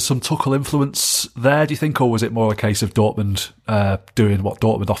there some Tuchel influence there, do you think, or was it more a case of Dortmund doing what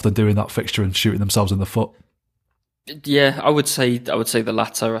Dortmund often do in that fixture and shooting themselves in the foot? Yeah, I would say the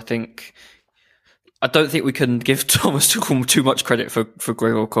latter. I don't think we can give Thomas Tuchel too much credit for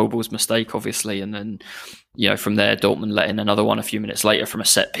Gregor Kobel's mistake, obviously, and then from there Dortmund let in another one a few minutes later from a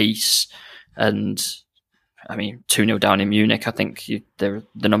set piece, and I mean 2-0 down in Munich. I think there are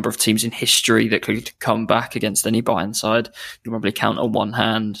the number of teams in history that could come back against any Bayern side. You probably count on one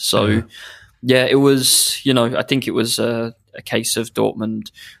hand. So yeah, it was I think it was a case of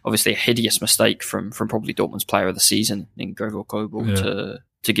Dortmund, obviously a hideous mistake from probably Dortmund's player of the season in Gregor Kobel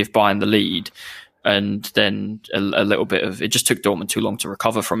to give Bayern the lead. And then a little bit of, it just took Dortmund too long to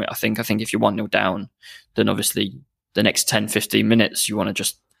recover from it. I think if you're 1-0 down, then obviously the next 10, 15 minutes, you want to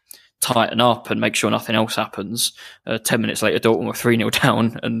just tighten up and make sure nothing else happens. 10 minutes later, Dortmund were 3-0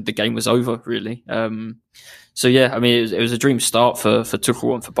 down and the game was over, really. So yeah, I mean, it was a dream start for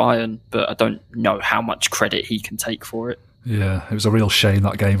Tuchel and for Bayern, but I don't know how much credit he can take for it. Yeah, it was a real shame,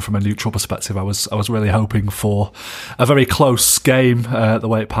 that game, from a neutral perspective. I was really hoping for a very close game. The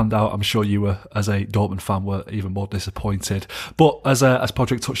way it panned out, I'm sure you were, as a Dortmund fan, were even more disappointed. But as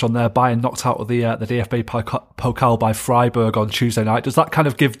Pádraig touched on there, Bayern knocked out of the DFB Pokal by Freiburg on Tuesday night. Does that kind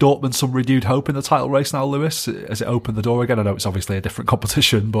of give Dortmund some renewed hope in the title race now, Lewis? Has it opened the door again? I know it's obviously a different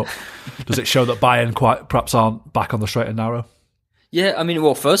competition, but does it show that Bayern perhaps aren't back on the straight and narrow? Yeah, I mean,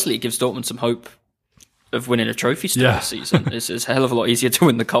 well, firstly, it gives Dortmund some hope of winning a trophy still this season. It's a hell of a lot easier to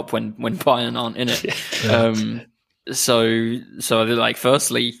win the cup when Bayern aren't in it. So like,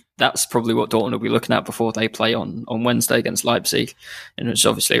 firstly, that's probably what Dortmund will be looking at before they play on Wednesday against Leipzig, and it's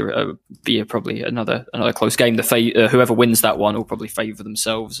obviously be probably another close game. Whoever wins that one will probably favour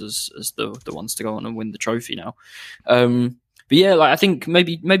themselves as the ones to go on and win the trophy now. But yeah, like, I think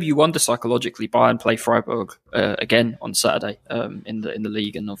maybe you wonder psychologically. Bayern play Freiburg again on Saturday in the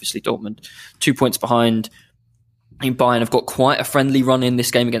league, and obviously Dortmund 2 points behind. I mean, Bayern have got quite a friendly run in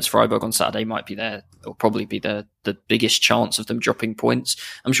this game against Freiburg on Saturday. Might be probably be the biggest chance of them dropping points.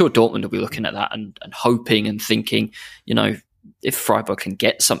 I'm sure Dortmund will be looking at that and hoping and thinking, if Freiburg can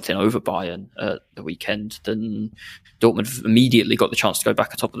get something over Bayern at the weekend, then Dortmund have immediately got the chance to go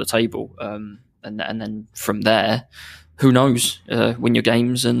back atop of the table, and then from there, who knows? Win your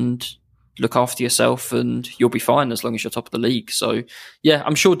games and look after yourself, and you'll be fine as long as you're top of the league. So, yeah,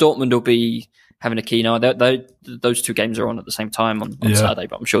 I'm sure Dortmund will be having a keen eye. Those two games are on at the same time on Saturday,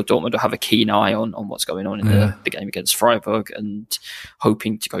 but I'm sure Dortmund will have a keen eye on what's going on in the game against Freiburg and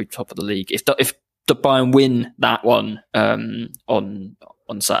hoping to go top of the league. If the Bayern win that one on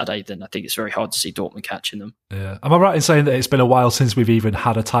Saturday, then I think it's very hard to see Dortmund catching them. Yeah. Am I right in saying that it's been a while since we've even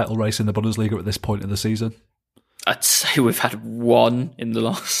had a title race in the Bundesliga at this point in the season? I'd say we've had one in the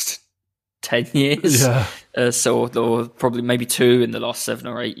last 10 years. Yeah. Or probably maybe two in the last 7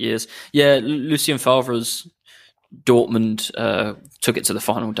 or 8 years. Yeah, Lucien Favre's Dortmund took it to the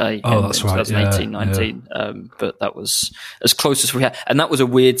final day in 2018-19. Yeah. But that was as close as we had. And that was a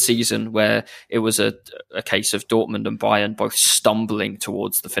weird season where it was a case of Dortmund and Bayern both stumbling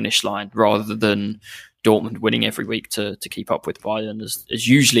towards the finish line rather than Dortmund winning every week to keep up with Bayern, as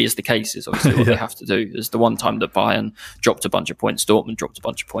usually is the case, is obviously what they have to do. Is the one time that Bayern dropped a bunch of points, Dortmund dropped a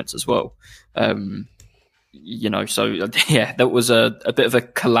bunch of points as well. So yeah, that was a bit of a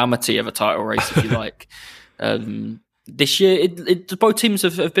calamity of a title race, if you like. This year, both teams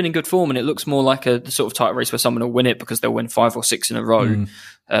have been in good form, and it looks more like the sort of title race where someone will win it because they'll win 5 or 6 in a row.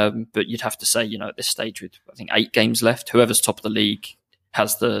 But you'd have to say, at this stage with, I think, 8 games left, whoever's top of the league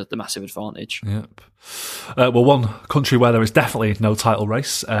has the massive advantage. Yep. Well, one country where there is definitely no title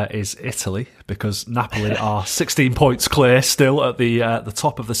race is Italy, because Napoli are 16 points clear still at the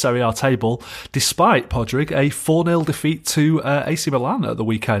top of the Serie A table, despite, Pádraig, a 4-0 defeat to AC Milan at the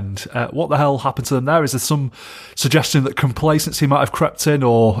weekend. What the hell happened to them there? Is there some suggestion that complacency might have crept in,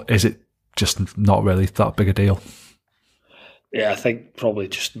 or is it just not really that big a deal? Yeah, I think probably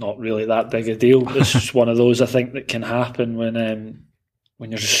just not really that big a deal. It's just one of those, I think, that can happen when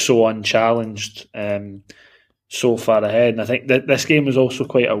you're just so unchallenged, so far ahead. And I think that this game was also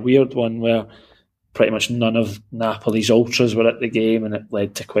quite a weird one where pretty much none of Napoli's ultras were at the game, and it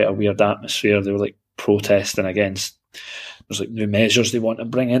led to quite a weird atmosphere. They were like protesting against, there's like new measures they want to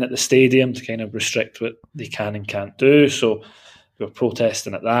bring in at the stadium to kind of restrict what they can and can't do. So they were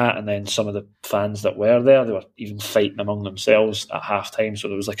protesting at that, and then some of the fans that were there, they were even fighting among themselves at half-time. So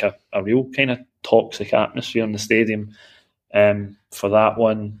there was like a real kind of toxic atmosphere in the stadium. For that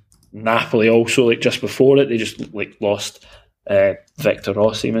one, Napoli also, like just before it, they just like lost Victor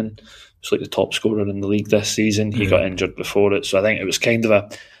Osimhen, who's like the top scorer in the league this season. He got injured before it, so I think it was kind of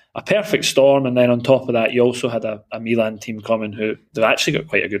a perfect storm. And then on top of that, you also had a Milan team coming who they've actually got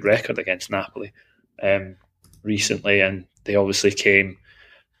quite a good record against Napoli recently, and they obviously came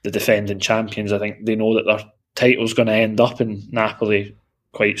the defending champions. I think they know that their title's going to end up in Napoli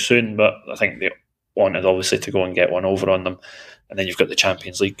quite soon, but I think they wanted obviously to go and get one over on them. And then you've got the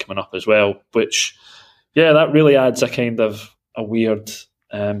Champions League coming up as well, which, yeah, that really adds a kind of a weird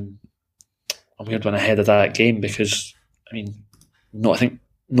one ahead of that game, because I mean, I think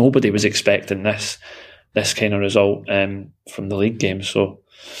nobody was expecting this kind of result from the league game. So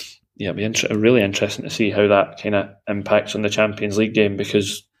it'll be really interesting to see how that kind of impacts on the Champions League game,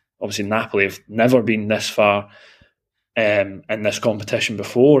 because obviously Napoli have never been this far in this competition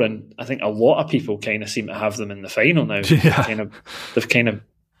before, and I think a lot of people kind of seem to have them in the final now. Yeah. They've kind of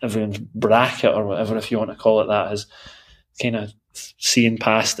everyone's bracket or whatever, if you want to call it that, has kind of seen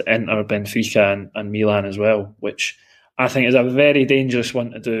past Inter, Benfica and Milan as well, which I think is a very dangerous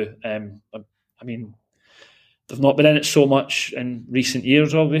one to do. I mean, they've not been in it so much in recent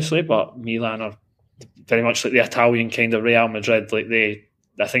years, obviously, but Milan are very much like the Italian kind of Real Madrid. Like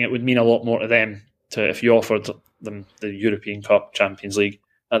I think it would mean a lot more to them if you offered them the European Cup, Champions League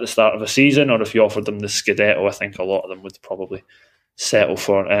at the start of a season, or if you offered them the Scudetto. I think a lot of them would probably settle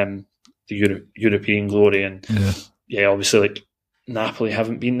for the European glory. And obviously, like Napoli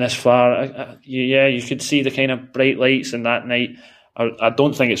haven't been this far. You could see the kind of bright lights in that night. I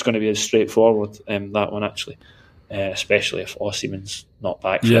don't think it's going to be as straightforward, that one, actually. Especially if Osimhen's not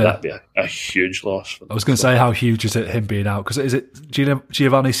back, that'd be a huge loss. I was going to say, how huge is it him being out? Because is it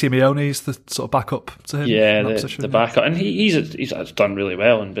Giovanni Simeone is the sort of backup to him? Yeah, the backup, and he's done really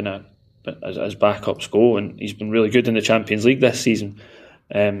well and been as backups go, and he's been really good in the Champions League this season,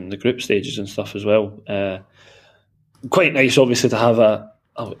 the group stages and stuff as well. Quite nice, obviously, to have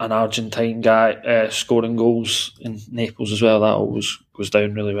an Argentine guy scoring goals in Naples as well. That always goes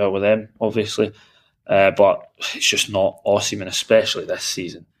down really well with them, obviously. But it's just not Osimhen, especially this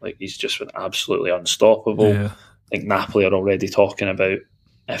season. Like, he's just been absolutely unstoppable. Yeah. I think Napoli are already talking about,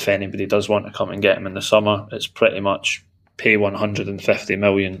 if anybody does want to come and get him in the summer, it's pretty much pay 150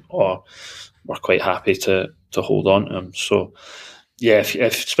 million, or we're quite happy to hold on to him. So, yeah,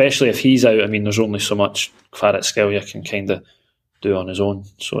 especially if he's out, I mean, there's only so much Kvaratskhelia can kind of do on his own.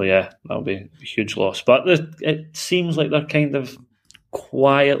 So, yeah, that'll be a huge loss. But it seems like they're kind of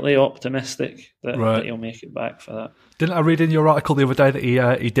quietly optimistic that he'll make it back for that. Didn't I read in your article the other day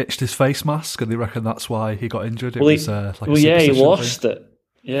that he ditched his face mask, and they reckon that's why he got injured? He lost it.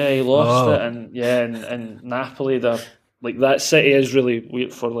 Yeah, he lost it, and Napoli, they're like, that city is really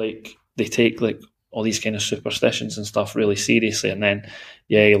weird for, like, they take like all these kind of superstitions and stuff really seriously, and then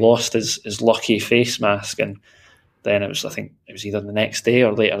he lost his lucky face mask, and then I think it was either the next day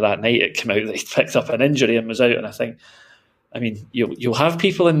or later that night it came out that he picked up an injury and was out. And I mean, you'll have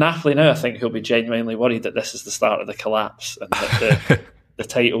people in Napoli now, I think, who'll be genuinely worried that this is the start of the collapse and that the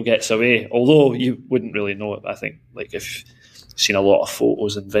title gets away. Although you wouldn't really know it. I think, like, if you've seen a lot of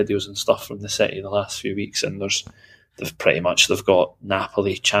photos and videos and stuff from the city the last few weeks, and they've got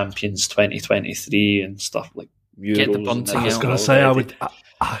Napoli champions 2023 and stuff, like murals. Get the bunting out. I was going to say,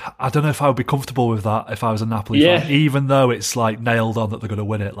 I don't know if I would be comfortable with that if I was a Napoli fan, even though it's like nailed on that they're going to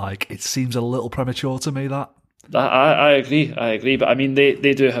win it. Like, it seems a little premature to me, that. I agree, but I mean, they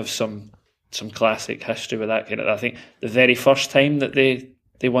do have some classic history with that kind of. I think the very first time that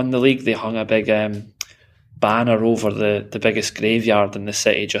they won the league, they hung a big banner over the biggest graveyard in the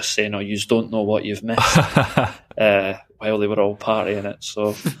city, just saying, "Oh, you don't know what you've missed," while they were all partying it.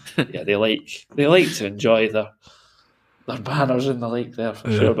 So yeah, they like to enjoy their banners in the league there for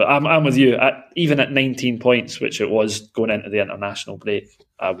sure. But I'm with you. Even at 19 points, which it was going into the international break,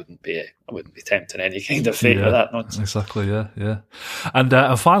 I wouldn't be tempting any kind of fate with that nonsense. Exactly, yeah.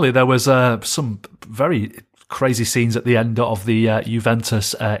 And finally, there was some very crazy scenes at the end of the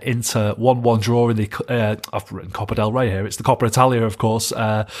Juventus Inter 1-1 draw in the I've written Coppa del Rey here. It's the Coppa Italia, of course.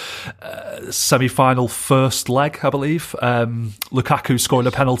 Semi-final first leg, I believe. Lukaku scoring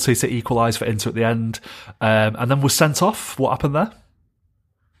a penalty to equalise for Inter at the end, and then was sent off. What happened there?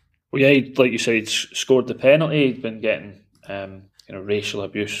 Well, yeah, like you said, he'd scored the penalty. He'd been getting racial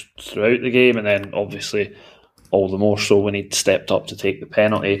abuse throughout the game, and then obviously all the more so when he'd stepped up to take the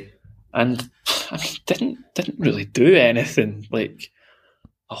penalty. And I mean, didn't really do anything like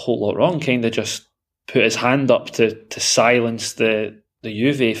a whole lot wrong. Kind of just put his hand up to silence the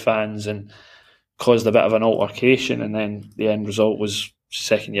Juve fans and caused a bit of an altercation. And then the end result was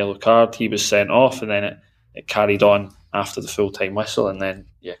second yellow card. He was sent off, and then it carried on after the full time whistle. And then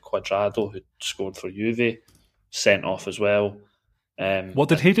Cuadrado, who scored for Juve, sent off as well. What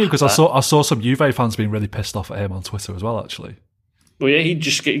did he do? Because I saw some Juve fans being really pissed off at him on Twitter as well, actually. Well, yeah, he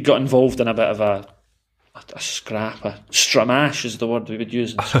just got involved in a bit of a scrap, a stramash is the word we would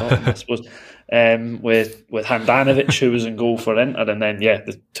use in Scotland, I suppose, with Handanovic, who was in goal for Inter, and then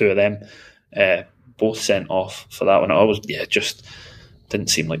the two of them both sent off for that one. Just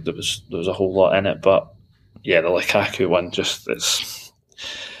didn't seem like there was a whole lot in it, but the Lukaku one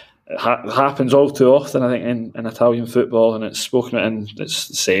it happens all too often, I think, in Italian football, and it's spoken about, and it's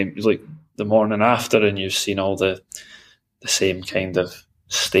the same. It's like the morning after, and you've seen all the same kind of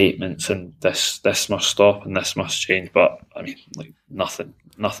statements and this must stop and this must change. But I mean, like nothing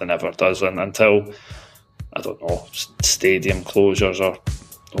ever does, and until, I don't know, stadium closures or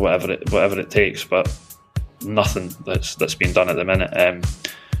whatever it takes. But nothing that's been done at the minute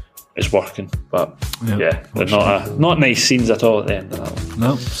is working. But yeah, they're not nice scenes at all at the end of that one.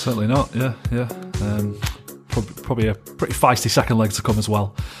 No, certainly not. Yeah. Probably a pretty feisty second leg to come as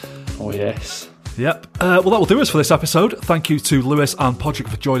well. Oh yes. Yep. Well, that will do us for this episode. Thank you to Lewis and Pádraig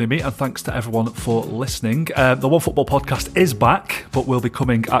for joining me, and thanks to everyone for listening. The OneFootball Podcast is back, but we'll be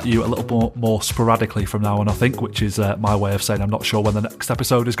coming at you a little more sporadically from now on, I think, which is my way of saying I'm not sure when the next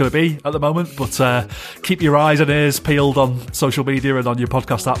episode is going to be at the moment, but keep your eyes and ears peeled on social media and on your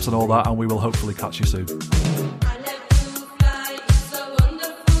podcast apps and all that, and we will hopefully catch you soon.